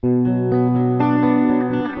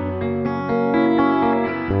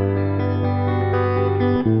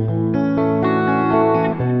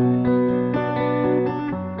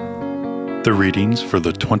Readings for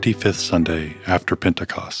the 25th Sunday after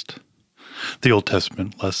Pentecost. The Old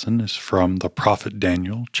Testament lesson is from the prophet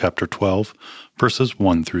Daniel, chapter 12, verses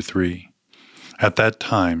 1 through 3. At that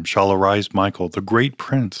time shall arise Michael, the great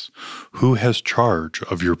prince, who has charge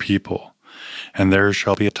of your people. And there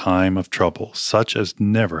shall be a time of trouble, such as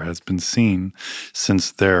never has been seen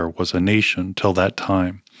since there was a nation till that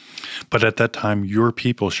time. But at that time your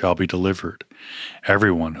people shall be delivered,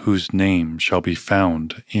 everyone whose name shall be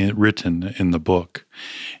found written in the book.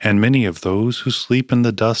 And many of those who sleep in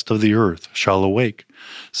the dust of the earth shall awake,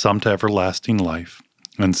 some to everlasting life,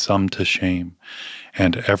 and some to shame,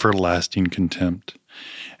 and everlasting contempt.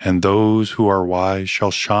 And those who are wise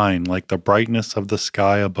shall shine like the brightness of the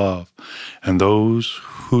sky above, and those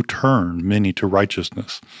who turn many to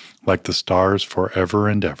righteousness, like the stars forever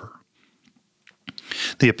and ever.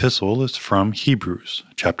 The epistle is from Hebrews,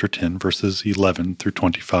 chapter 10, verses 11 through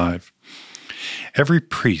 25. Every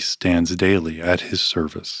priest stands daily at his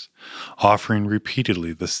service, offering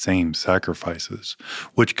repeatedly the same sacrifices,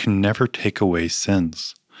 which can never take away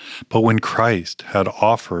sins. But when Christ had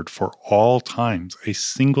offered for all times a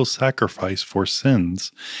single sacrifice for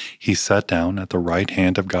sins, he sat down at the right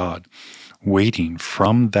hand of God, waiting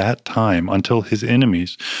from that time until his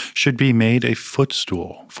enemies should be made a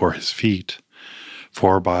footstool for his feet.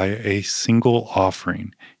 For by a single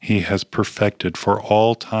offering he has perfected for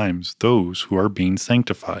all times those who are being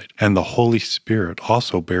sanctified. And the Holy Spirit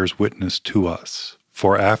also bears witness to us.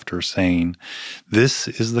 For after saying, "This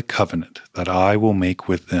is the covenant that I will make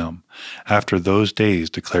with them, after those days,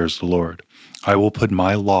 declares the Lord, I will put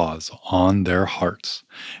my laws on their hearts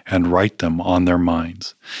and write them on their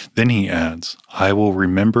minds." Then he adds, "I will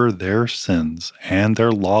remember their sins and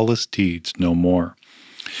their lawless deeds no more.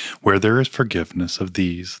 Where there is forgiveness of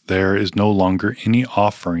these, there is no longer any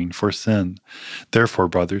offering for sin. Therefore,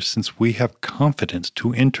 brothers, since we have confidence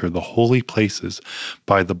to enter the holy places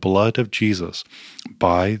by the blood of Jesus,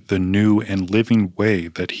 by the new and living way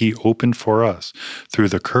that he opened for us through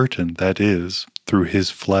the curtain that is, through his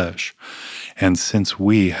flesh, and since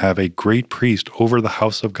we have a great priest over the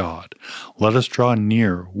house of God, let us draw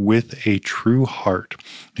near with a true heart,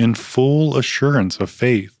 in full assurance of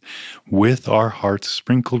faith, with our hearts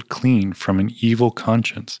sprinkled clean from an evil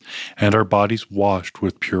conscience, and our bodies washed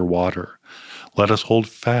with pure water. Let us hold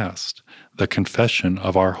fast the confession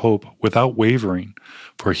of our hope without wavering,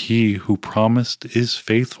 for he who promised is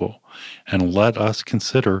faithful. And let us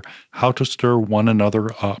consider how to stir one another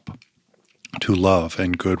up to love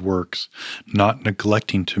and good works, not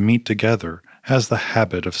neglecting to meet together, as the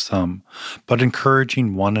habit of some, but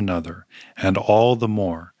encouraging one another, and all the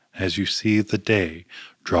more as you see the day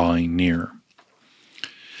drawing near.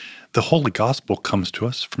 The Holy Gospel comes to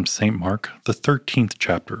us from St. Mark, the 13th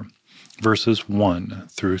chapter, verses 1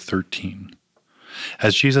 through 13.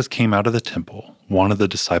 As Jesus came out of the temple, one of the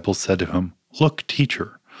disciples said to him, "Look,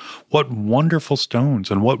 teacher, what wonderful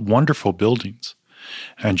stones and what wonderful buildings."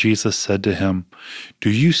 And Jesus said to him,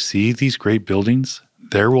 "Do you see these great buildings?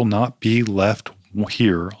 There will not be left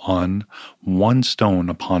here on one stone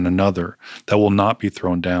upon another that will not be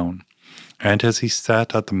thrown down." And as he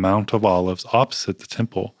sat at the Mount of Olives opposite the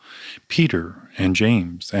temple, Peter and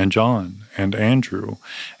James and John and Andrew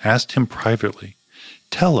asked him privately,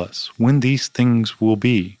 "Tell us when these things will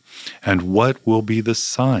be, and what will be the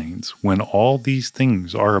signs when all these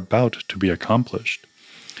things are about to be accomplished?"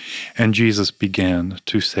 And Jesus began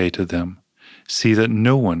to say to them, "See that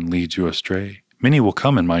no one leads you astray. Many will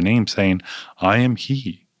come in my name, saying, 'I am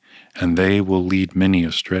he,' and they will lead many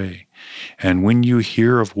astray. And when you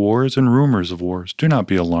hear of wars and rumors of wars, do not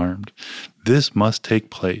be alarmed. This must take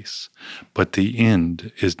place, but the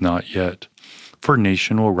end is not yet. For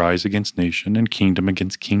nation will rise against nation, and kingdom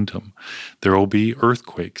against kingdom. There will be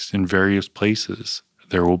earthquakes in various places.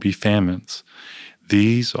 There will be famines.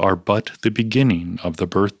 These are but the beginning of the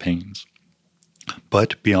birth pains.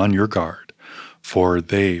 But be on your guard, for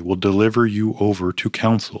they will deliver you over to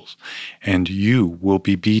councils, and you will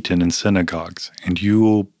be beaten in synagogues, and you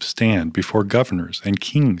will stand before governors and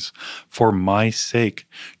kings for my sake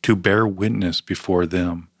to bear witness before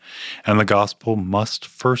them. And the gospel must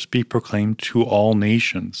first be proclaimed to all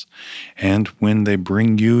nations. And when they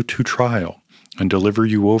bring you to trial and deliver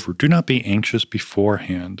you over, do not be anxious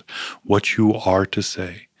beforehand what you are to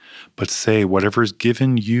say, but say whatever is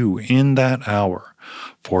given you in that hour,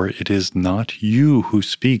 for it is not you who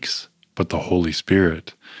speaks, but the Holy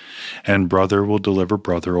Spirit. And brother will deliver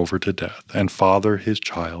brother over to death, and father his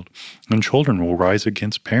child, and children will rise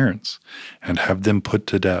against parents, and have them put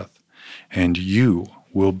to death. And you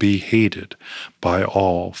will be hated by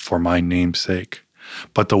all for my name's sake,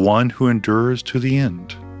 but the one who endures to the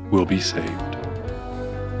end will be saved.